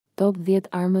Top 10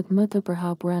 armët më të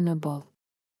përhapura në botë.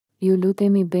 Ju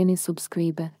lutemi bëni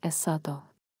subscribe, Essato.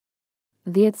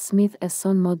 10 Smith &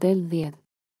 Son Model 10.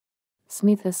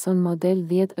 Smith & Son Model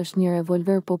 10 është një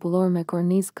revolver popullor me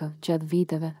kornizë K gjatë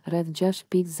viteve, rreth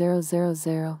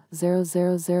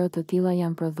 6.000.000 të tilla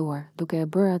janë prodhuar, duke e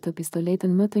bërë atë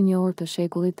pistoletën më të njohur të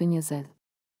shekullit të 20.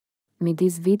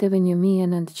 Midis viteve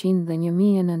 1900 dhe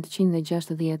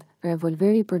 1960,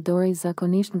 revolveri përdorej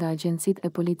zakonisht nga agjencitë e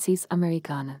policisë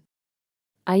amerikane.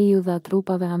 Ai u dha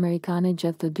trupave amerikane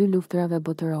gjatë të dy luftrave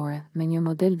botërore, me një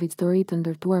model vitstori të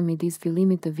ndërtuar midis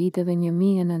fillimit të viteve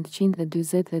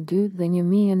 1942 dhe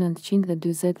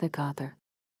 1944.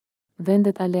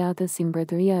 Vendet aleate si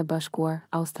Mbretëria e Bashkuar,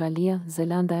 Australia,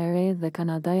 Zelanda e Re dhe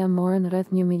Kanadaja morën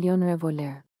rreth 1 milion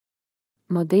revolver.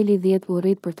 Modeli 10 u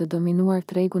rrit për të dominuar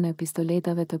tregun e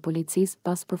pistoletave të policisë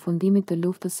pas përfundimit të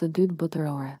luftës së dytë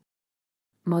botërore.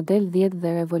 Model 10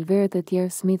 dhe revolveret e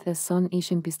tjerë Smith & Son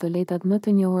ishin pistoletat më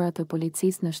të njohura të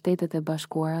policisë në Shtetet e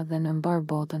Bashkuara dhe në mbar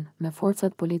botën, me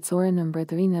forcat policore në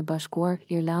Mbretërinë e Bashkuar,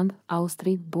 Irlandë,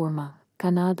 Austri, Burma,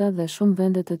 Kanada dhe shumë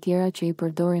vende të tjera që i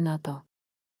përdorin ato.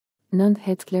 9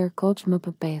 Heckler Koch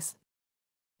MP5.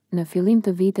 Në fillim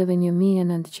të viteve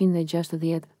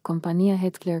 1960, kompania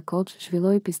Heckler Koch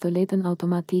zhvilloi pistoletën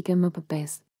automatike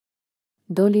MP5.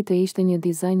 Doli të ishte një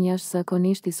dizajn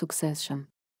jashtëzakonisht i suksesshëm.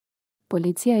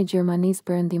 Policia e Gjermanisë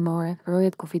Perëndimore,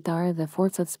 rojet kufitare dhe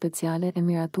forcat speciale e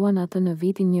miratuan atë në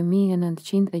vitin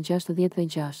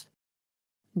 1966.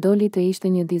 Doli të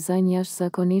ishte një dizajn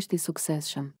jashtëzakonisht i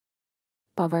suksesshëm.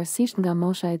 Pavarësisht nga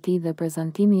mosha e tij dhe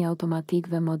prezantimi i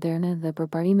automatikëve moderne dhe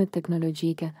përparimet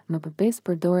teknologjike, MP5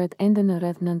 përdoret ende në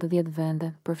rreth 90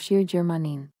 vende, përfshirë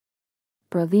Gjermaninë.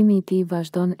 Prodhimi i tij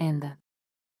vazhdon ende.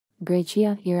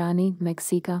 Greqia, Irani,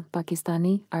 Meksika,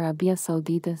 Pakistani, Arabia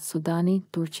Saudite, Sudani,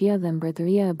 Turqia dhe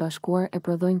Mbretëria e Bashkuar e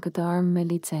prodhojnë këtë armë me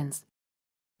licencë.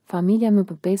 Familja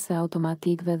MP5 e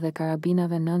automatikëve dhe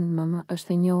karabinave 9mm është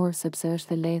e njohur sepse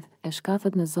është e lehtë, e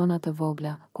shkathet në zona të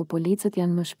vogla, ku policët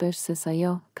janë më shpesh se sa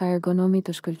jo, ka ergonomi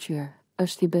të shkëlqyer,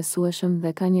 është i besueshëm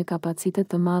dhe ka një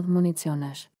kapacitet të madh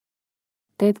municionesh.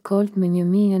 8 Colt me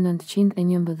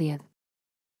 1911.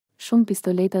 Shumë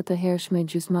pistoleta të hershme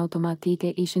gjysmë automatike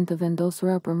ishin të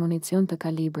vendosura për municion të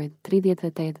kalibrit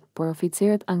 38, por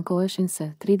oficerët ankoheshin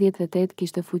se 38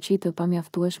 kishte fuqi të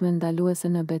pamjaftueshme ndaluese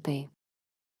në betejë.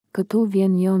 Këtu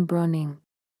vjen John Browning.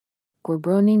 Kur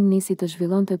Browning nisi të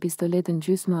zhvillonte pistoletën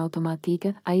gjysmë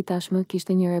automatike, ai tashmë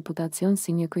kishte një reputacion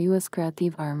si një krijues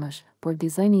kreativ armësh, por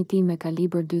dizajni i tij me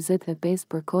kalibër 45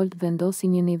 për Colt vendosi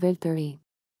një nivel të ri.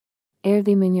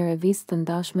 Erdhi me një revistë të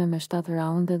ndashme me 7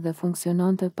 raunde dhe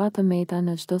funksiononte pa të meta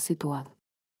në çdo situatë.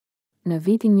 Në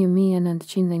vitin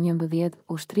 1911,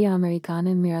 ushtria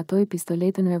amerikane miratoi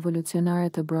pistoletën revolucionare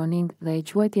të Browning dhe e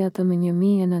quajti atë më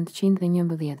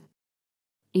 1911.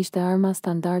 Ishte arma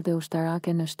standarde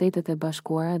ushtarake në Shtetet e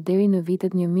Bashkuara deri në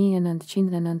vitet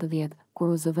 1990, kur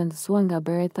u zëvendësua nga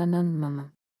Beretta 9mm.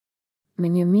 Me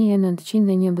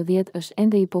 1911 është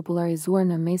ende i popularizuar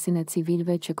në mesin e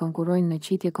civilëve që konkurrojnë në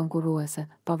qitje konkurruese,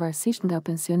 pavarësisht nga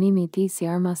pensionimi i tij si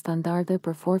arma standarde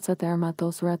për forcat e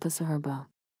armatosura të SHB.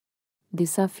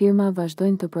 Disa firma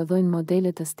vazhdojnë të prodhojnë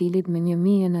modele të stilit me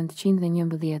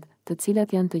 1911, të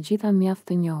cilat janë të gjitha mjaft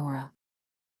të njohura.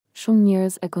 Shumë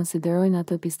njerëz e konsiderojnë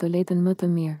atë pistoletën më të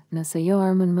mirë, nëse jo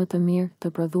armën më të mirë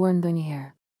të prodhuar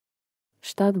ndonjëherë.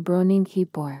 7 Browning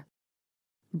Hi-Power.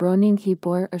 Browning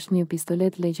Hi-Power është një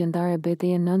pistolet legjendare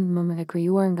beteje 9mm e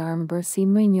krijuar nga armëbërësi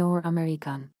më i njohur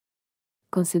amerikan.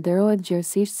 Konsiderohet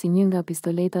gjerësisht si një nga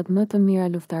pistoletat më të mira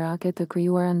luftarake të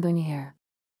krijuara ndonjëherë.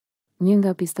 Një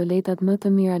nga pistoletat më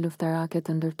të mira luftarake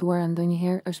të ndërtuara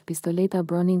ndonjëherë është pistoleta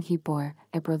Browning Hi-Power,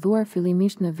 e prodhuar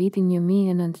fillimisht në vitin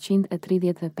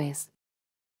 1935.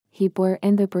 Hi-Power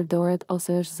ende përdoret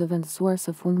ose është zëvendësuar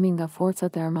së fundmi nga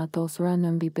forcat e armatosura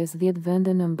në mbi 50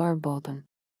 vende në mbar botën.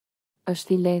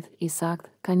 Është i lehtë, i saktë,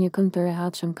 ka një këmbë të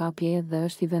rehatshëm kapjeje dhe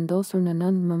është i vendosur në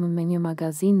 9mm me një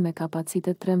magazinë me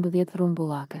kapacitet 13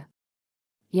 rrumbullake.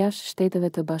 Jashtë Shteteve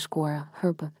të Bashkuara,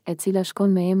 HRP, e cila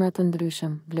shkon me emra të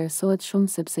ndryshëm, vlerësohet shumë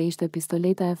sepse ishte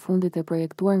pistoleta e fundit e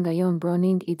projektuar nga John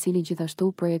Browning, i cili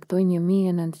gjithashtu projektoi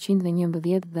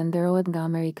 1911 dhe nderohet nga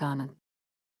amerikanët.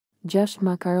 6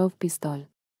 Makarov pistol.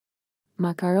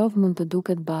 Makarov mund të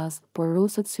duket bazë, por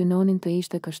rusët synonin të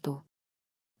ishte kështu.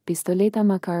 Pistoleta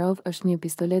Makarov është një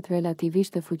pistolet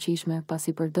relativisht e fuqishme,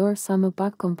 pasi përdor sa më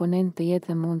pak komponent të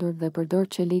jetë e mundur dhe përdor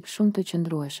çelik shumë të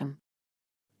qëndrueshëm.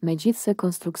 Megjithse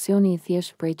konstruksioni i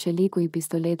thjeshtë prej çeliku i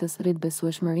pistoletës rrit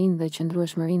besueshmërinë dhe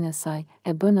qëndrueshmërinë e saj,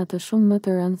 e bën atë shumë më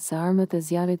të rëndë se armët e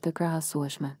zjarrit të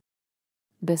krahasueshme.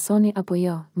 Besoni apo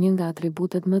jo, një nga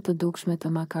atributet më të dukshme të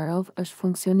Makarov është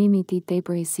funksionimi i tij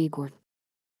tepër i sigurt.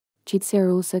 Qitësia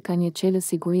ruse ka një çelë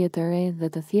sigurie të re dhe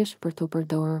të thjeshtë për t'u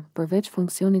përdorur, përveç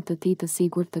funksionit të tij të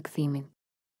sigurt të kthimin.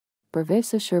 Përveç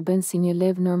se shërben si një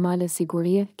levë normale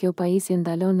sigurie, kjo pajisje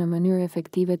ndalon në mënyrë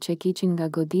efektive çekiçin nga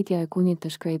goditja e kunjit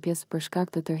të shkrepjes për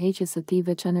shkak të tërheqjes së tij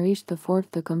veçanërisht të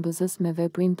fortë të këmbëzës me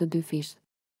veprim të dy fish.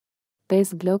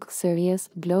 5 Glock series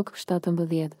Glock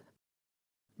 17.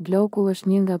 Glocku është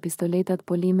një nga pistoletat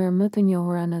polimer më të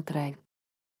njohura në treg.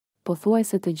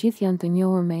 Pothuajse të gjithë janë të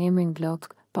njohur me emrin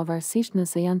Glock, pavarësisht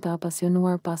nëse janë të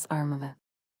apasionuar pas armëve.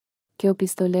 Kjo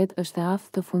pistolet është e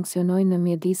aftë të funksionojë në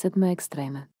mjediset më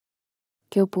ekstreme.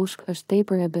 Kjo pushkë është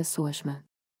tepër e besueshme.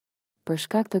 Për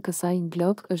shkak të kësaj,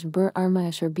 Glock është bërë arma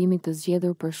e shërbimit të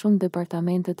zgjedhur për shumë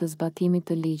departamente të zbatimit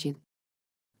të ligjit.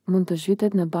 Mund të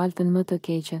zhytet në baltën më të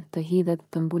keqe, të hidhet,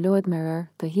 të mbulohet me rër,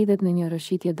 të hidhet në një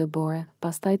rëshitje dëbore,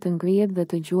 pastaj të ngrihet dhe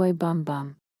të gjuaj bam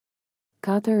bam.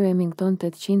 4 Remington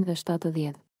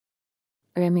 870.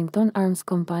 Remington Arms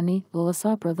Company,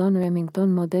 USA prodhon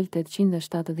Remington model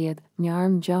 870, një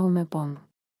armë gjahu me pompë.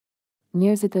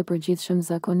 Njerëzit e përgjithshëm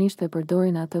zakonisht e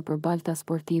përdorin atë për balta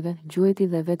sportive, gjueti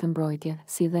dhe vetëmbrojtje,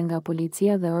 si dhe nga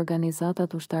policia dhe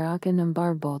organizatat ushtarake në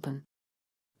mbar botën.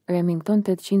 Remington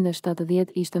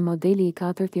 870 ishte modeli i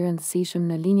 4 i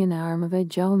rëndësishëm në linjën e armëve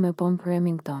gjahu me pompë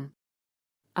Remington.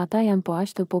 Ata janë po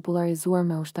aq të popularizuar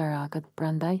me ushtarakët,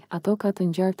 prandaj ato ka të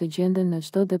ngjarë të gjenden në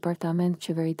çdo departament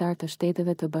qeveritar të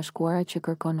Shteteve të Bashkuara që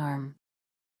kërkon armë.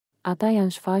 Ata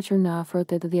janë shfaqur në afro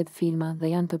 80 filma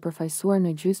dhe janë të përfaqësuar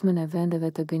në gjysmën e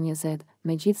vendeve të G20,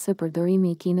 megjithse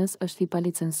përdorimi i Kinës është i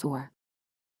palicencuar.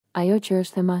 Ajo që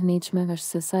është e mahnitshme është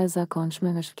se sa e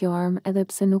zakonshme është kjo armë edhe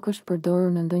pse nuk është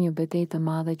përdorur në ndonjë betejë të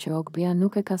madhe që OKB-ja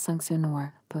nuk e ka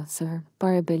sankcionuar, pa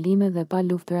rebelime dhe pa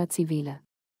luftëra civile.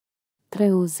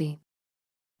 3 Uzi.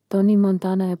 Tony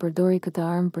Montana e përdori këtë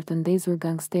armë për të ndezur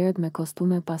gangsterët me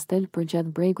kostume pastel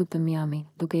përgjatë bregut të Miami,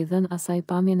 duke i dhënë asaj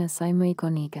pamjen e saj më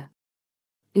ikonike.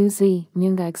 Uzi, një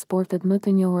nga eksportet më të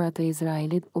njohura të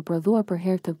Izraelit, u prodhua për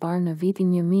herë të parë në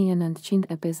vitin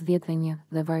 1951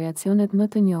 dhe variacionet më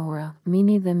të njohura,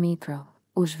 Mini dhe Mitro,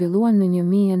 u zhvilluan në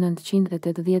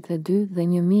 1982 dhe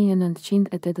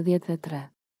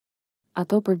 1983.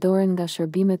 Ato përdoren nga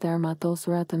shërbimet e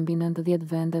armatosura të mbi 90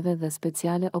 vendeve dhe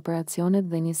speciale operacionet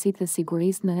dhe njësitë e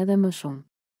sigurisë në edhe më shumë.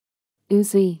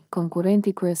 Uzi,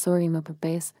 konkurrenti kryesor i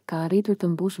MP5, ka arritur të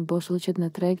mbush boshllëqet në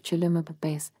treg që lë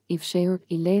MP5, i fshehur,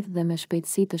 i lehtë dhe me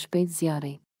shpejtësi të shpejtë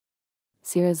zjarri.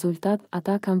 Si rezultat,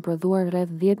 ata kanë prodhuar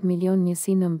rreth 10 milion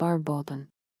njësi në mbar botën.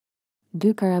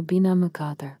 2 Karabina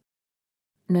M4.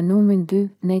 Në numrin 2,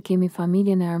 ne kemi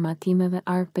familjen e armatimeve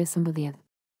AR-15.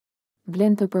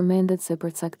 Vlen të përmendet se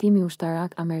përcaktimi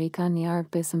ushtarak amerikan i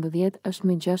AR-15 është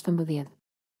M16.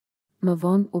 Më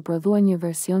vonë u prodhua një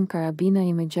version karabina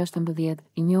i M16,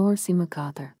 i njohur si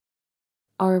M4.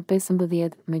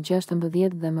 AR-15,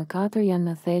 M16 dhe M4 janë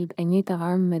në thelb e njëjta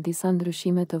armë me disa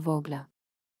ndryshime të vogla.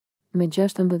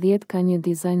 M16 ka një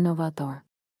dizajn novator.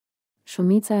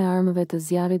 Shumica e armëve të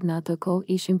zjarrit në atë kohë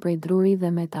ishin prej druri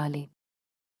dhe metali.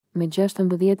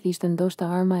 M16 ishte ndoshta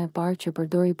arma e parë që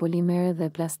përdori polimere dhe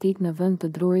plastik në vend të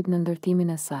drurit në ndërtimin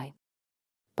e saj.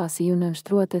 Pasi ju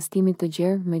nënshtrua testimit të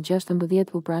gjerë,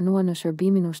 M16 u pranua në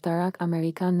shërbimin ushtarak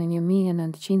amerikan në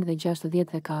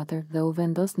 1964 dhe u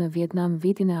vendos në Vietnam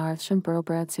vitin e ardhshëm për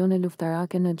operacione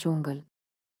luftarake në xhungël.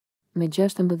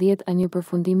 M16 a një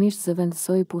përfundimisht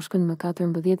zëvendësoi pushkën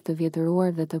M14 të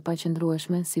vjetëruar dhe të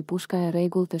paqëndrueshme si pushka e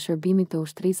rregullt të shërbimit të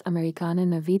ushtrisë amerikane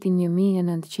në vitin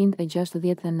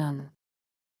 1969.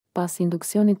 Pas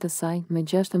induksionit të saj,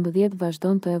 M16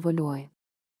 vazhdon të evoluojë.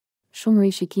 Shumë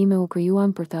rishikime u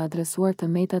krijuan për të adresuar të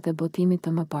metat e botimit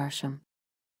të mëparshëm.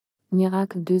 Një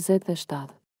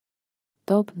AK-47.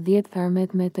 Top 10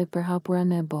 armët me të përhapura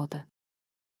në Botë.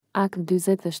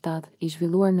 AK-47, i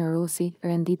zhvilluar në Rusi,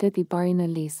 renditet i pari në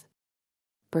listë.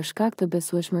 Për shkak të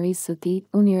besueshmërisë së tij,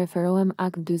 unë i referohem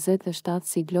AK-47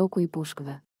 si Glocku i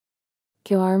pushkëve.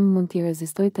 Kjo armë mund t'i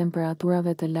rezistojë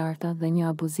temperaturave të larta dhe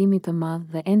një abuzimi të madh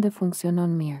dhe ende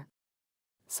funksionon mirë.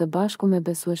 Së bashku me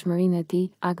besueshmërinë e tij,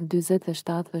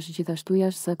 AK-47 është gjithashtu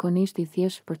jashtëzakonisht i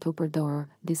thjeshtë për t'u përdorur.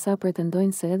 Disa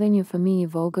pretendojnë se edhe një fëmijë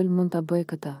i vogël mund ta bëjë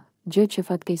këtë, gjë që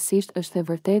fatkeqësisht është e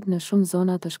vërtetë në shumë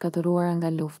zona të shkatëruara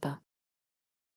nga lufta.